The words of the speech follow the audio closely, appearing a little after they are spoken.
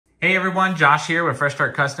Hey everyone, Josh here with Fresh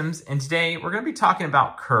Start Customs, and today we're going to be talking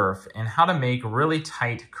about kerf and how to make really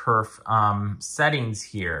tight kerf settings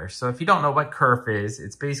here. So if you don't know what kerf is,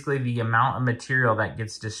 it's basically the amount of material that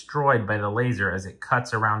gets destroyed by the laser as it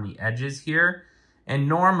cuts around the edges here. And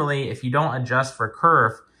normally, if you don't adjust for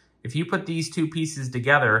kerf, if you put these two pieces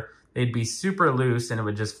together, they'd be super loose and it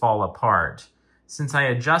would just fall apart. Since I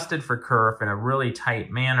adjusted for kerf in a really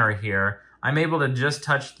tight manner here, I'm able to just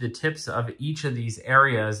touch the tips of each of these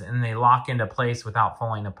areas and they lock into place without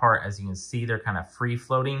falling apart. As you can see, they're kind of free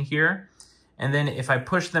floating here. And then if I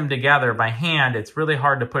push them together by hand, it's really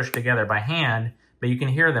hard to push together by hand, but you can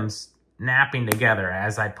hear them snapping together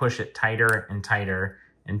as I push it tighter and tighter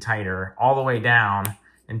and tighter all the way down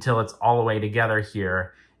until it's all the way together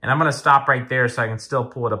here. And I'm gonna stop right there so I can still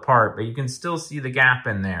pull it apart, but you can still see the gap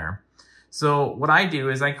in there. So what I do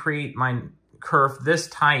is I create my kerf this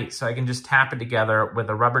tight so I can just tap it together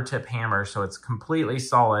with a rubber tip hammer so it's completely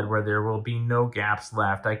solid where there will be no gaps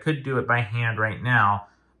left. I could do it by hand right now,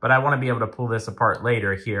 but I want to be able to pull this apart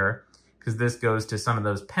later here because this goes to some of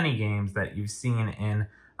those penny games that you've seen in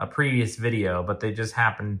a previous video, but they just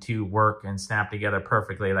happen to work and snap together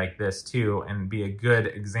perfectly like this too and be a good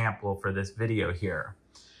example for this video here.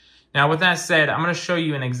 Now, with that said, I'm going to show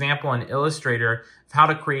you an example in Illustrator of how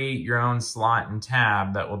to create your own slot and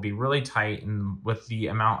tab that will be really tight and with the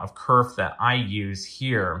amount of kerf that I use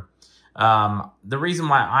here. The reason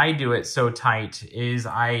why I do it so tight is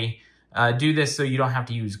I do this so you don't have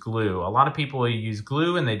to use glue. A lot of people use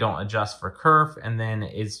glue and they don't adjust for kerf, and then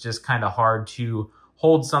it's just kind of hard to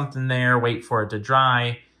hold something there, wait for it to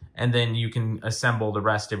dry, and then you can assemble the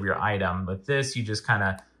rest of your item. But this, you just kind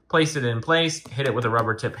of place it in place, hit it with a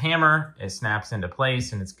rubber tip hammer, it snaps into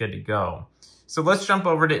place and it's good to go. So let's jump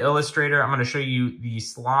over to Illustrator. I'm going to show you the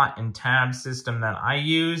slot and tab system that I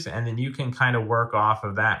use, and then you can kind of work off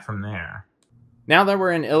of that from there. Now that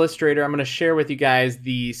we're in Illustrator, I'm going to share with you guys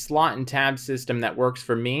the slot and tab system that works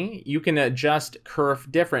for me. You can adjust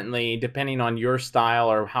kerf differently depending on your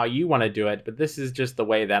style or how you want to do it, but this is just the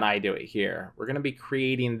way that I do it here. We're going to be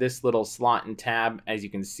creating this little slot and tab, as you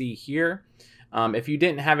can see here. If you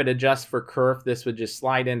didn't have it adjust for kerf, this would just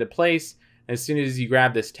slide into place. As soon as you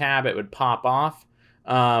grab this tab, it would pop off.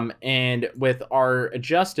 And with our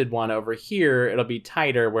adjusted one over here, it'll be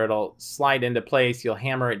tighter where it'll slide into place. You'll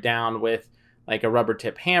hammer it down with like a rubber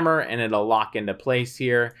tip hammer and it'll lock into place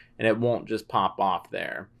here and it won't just pop off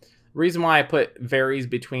there. The reason why I put varies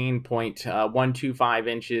between 0.125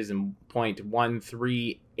 inches and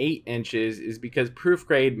 0.138 inches is because proof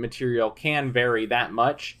grade material can vary that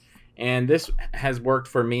much. And this has worked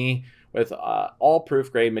for me with all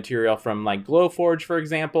proof grade material from like Glowforge, for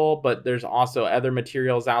example, but there's also other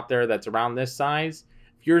materials out there that's around this size.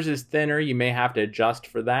 If yours is thinner, you may have to adjust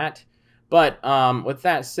for that. But with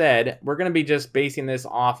that said, we're going to be just basing this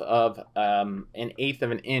off of 1/8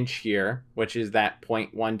 of an inch here, which is that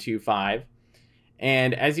 0.125.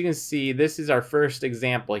 And as you can see, this is our first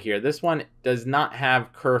example here. This one does not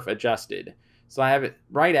have kerf adjusted. So I have it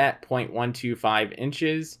right at 0.125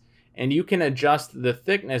 inches. And you can adjust the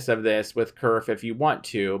thickness of this with kerf if you want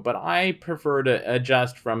to, but I prefer to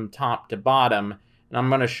adjust from top to bottom, and I'm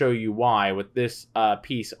going to show you why with this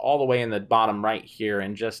piece all the way in the bottom right here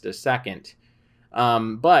in just a second.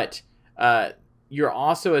 But you're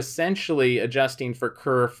also essentially adjusting for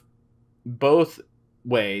kerf both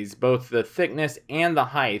ways, both the thickness and the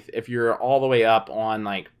height, if you're all the way up on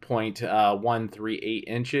like 0.138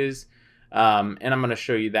 inches. And I'm going to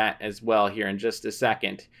show you that as well here in just a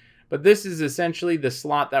second. But this is essentially the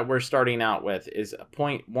slot that we're starting out with is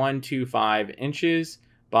 0.125 inches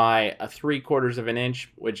by 3/4 of an inch,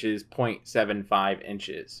 which is 0.75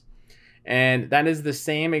 inches. And that is the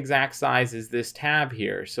same exact size as this tab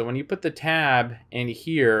here. So when you put the tab in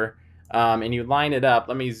here and you line it up,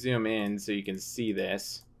 let me zoom in so you can see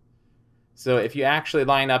this. So if you actually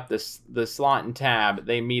line up the slot and tab,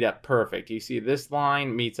 they meet up perfect. You see this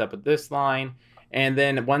line meets up with this line. And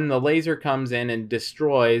then when the laser comes in and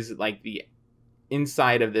destroys like the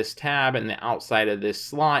inside of this tab and the outside of this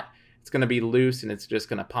slot, it's going to be loose and it's just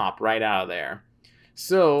going to pop right out of there.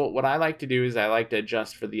 So what I like to do is I like to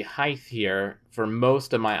adjust for the height here for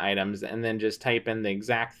most of my items and then just type in the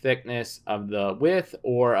exact thickness of the width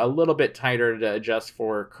or a little bit tighter to adjust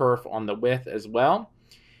for kerf on the width as well.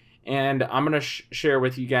 And I'm going to share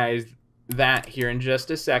with you guys that here in just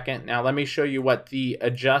a second. Now let me show you what the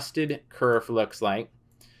adjusted kerf looks like.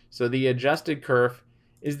 So the adjusted kerf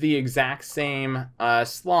is the exact same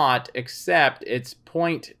slot, except it's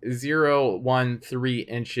 0.013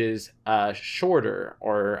 inches shorter,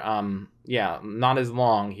 or yeah, not as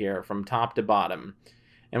long here from top to bottom.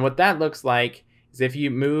 And what that looks like is if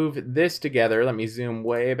you move this together, let me zoom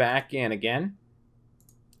way back in again,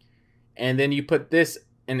 and then you put this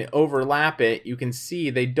and overlap it, you can see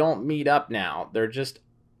they don't meet up now. They're just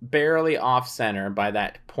barely off center by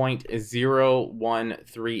that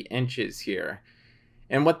 0.013 inches here.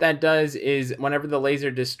 And what that does is whenever the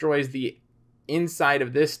laser destroys the inside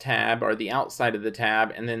of this tab or the outside of the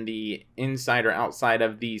tab and then the inside or outside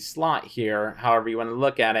of the slot here, however you want to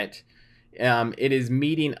look at it, it is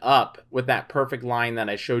meeting up with that perfect line that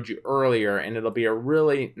I showed you earlier, and it'll be a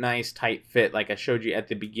really nice tight fit like I showed you at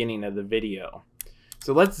the beginning of the video.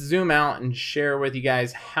 So let's zoom out and share with you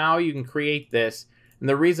guys how you can create this and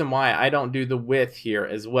the reason why I don't do the width here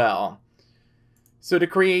as well. So to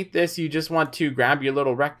create this, you just want to grab your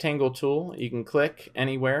little rectangle tool. You can click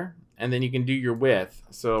anywhere and then you can do your width.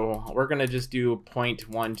 So we're going to just do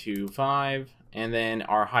 0.125, and then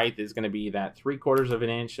our height is going to be that 3/4 of an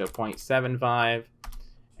inch, so 0.75,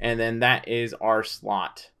 and then that is our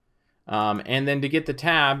slot. And then to get the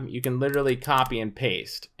tab, you can literally copy and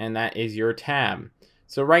paste, and that is your tab.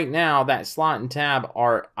 So right now, that slot and tab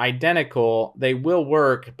are identical. They will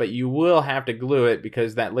work, but you will have to glue it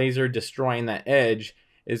because that laser destroying that edge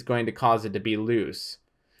is going to cause it to be loose.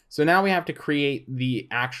 So now we have to create the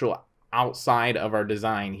actual outside of our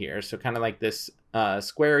design here. So kind of like this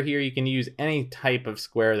square here, you can use any type of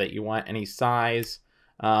square that you want, any size.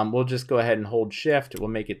 We'll just go ahead and hold shift. We'll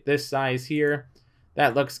make it this size here.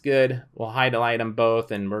 That looks good. We'll highlight them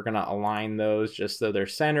both, and we're gonna align those just so they're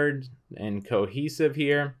centered and cohesive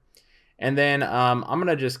here. And then I'm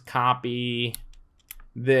gonna just copy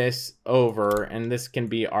this over, and this can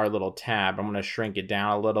be our little tab. I'm gonna shrink it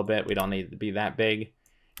down a little bit. We don't need it to be that big.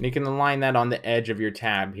 And you can align that on the edge of your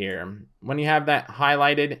tab here. When you have that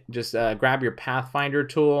highlighted, just grab your Pathfinder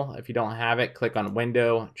tool. If you don't have it, click on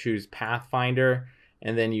Window, choose Pathfinder,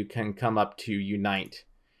 and then you can come up to Unite.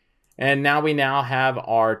 And now we have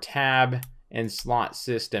our tab and slot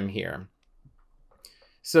system here.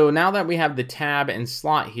 So now that we have the tab and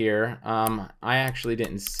slot here, I actually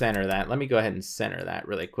didn't center that. Let me go ahead and center that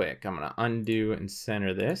really quick. I'm gonna undo and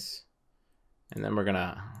center this, and then we're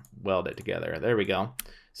gonna weld it together. There we go.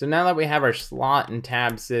 So now that we have our slot and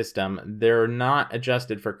tab system, they're not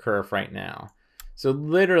adjusted for kerf right now. So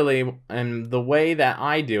literally, and the way that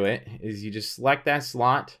I do it is you just select that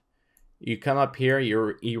slot, you come up here,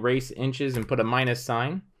 you erase inches and put a minus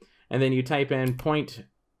sign, and then you type in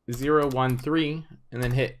 0.013 and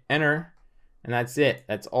then hit enter, and that's it.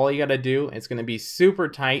 That's all you gotta do. It's gonna be super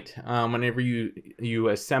tight whenever you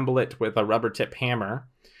assemble it with a rubber tip hammer.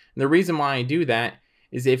 And the reason why I do that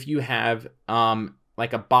is if you have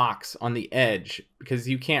like a box on the edge, because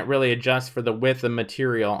you can't really adjust for the width of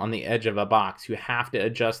material on the edge of a box. You have to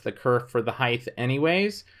adjust the kerf for the height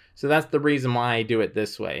anyways. So that's the reason why I do it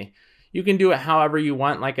this way. You can do it however you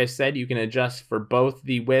want. Like I said, you can adjust for both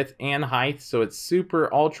the width and height, so it's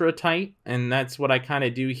super ultra tight, and that's what I kind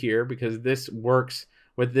of do here because this works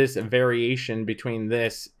with this variation between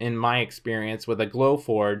this, in my experience, with a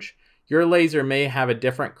Glowforge. Your laser may have a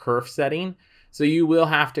different kerf setting, so you will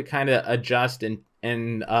have to kind of adjust and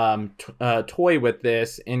toy with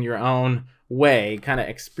this in your own way, kind of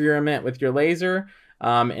experiment with your laser.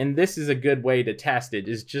 And this is a good way to test it.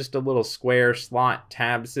 It's just a little square slot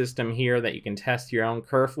tab system here that you can test your own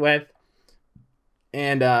kerf with.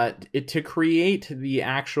 And to create the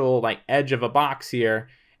actual like edge of a box here,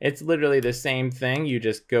 it's literally the same thing. You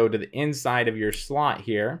just go to the inside of your slot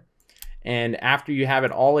here. And after you have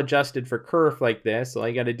it all adjusted for kerf like this, all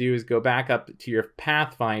you got to do is go back up to your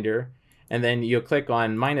Pathfinder, and then you'll click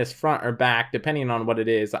on minus front or back, depending on what it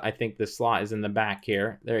is. I think the slot is in the back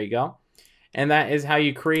here. There you go. And that is how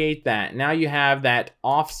you create that. Now you have that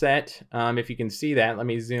offset. If you can see that, let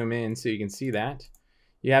me zoom in so you can see that.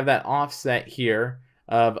 You have that offset here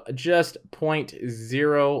of just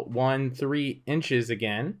 0.013 inches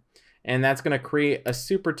again. And that's going to create a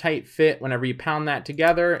super tight fit whenever you pound that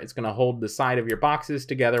together. It's going to hold the side of your boxes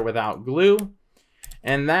together without glue.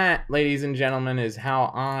 And that, ladies and gentlemen, is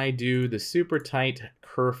how I do the super tight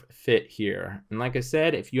kerf fit here. And like I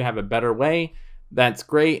said, if you have a better way, that's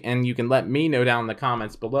great, and you can let me know down in the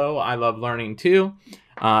comments below. I love learning too.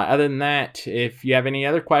 Other than that, if you have any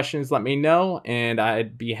other questions, let me know, and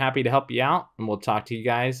I'd be happy to help you out, and we'll talk to you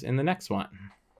guys in the next one.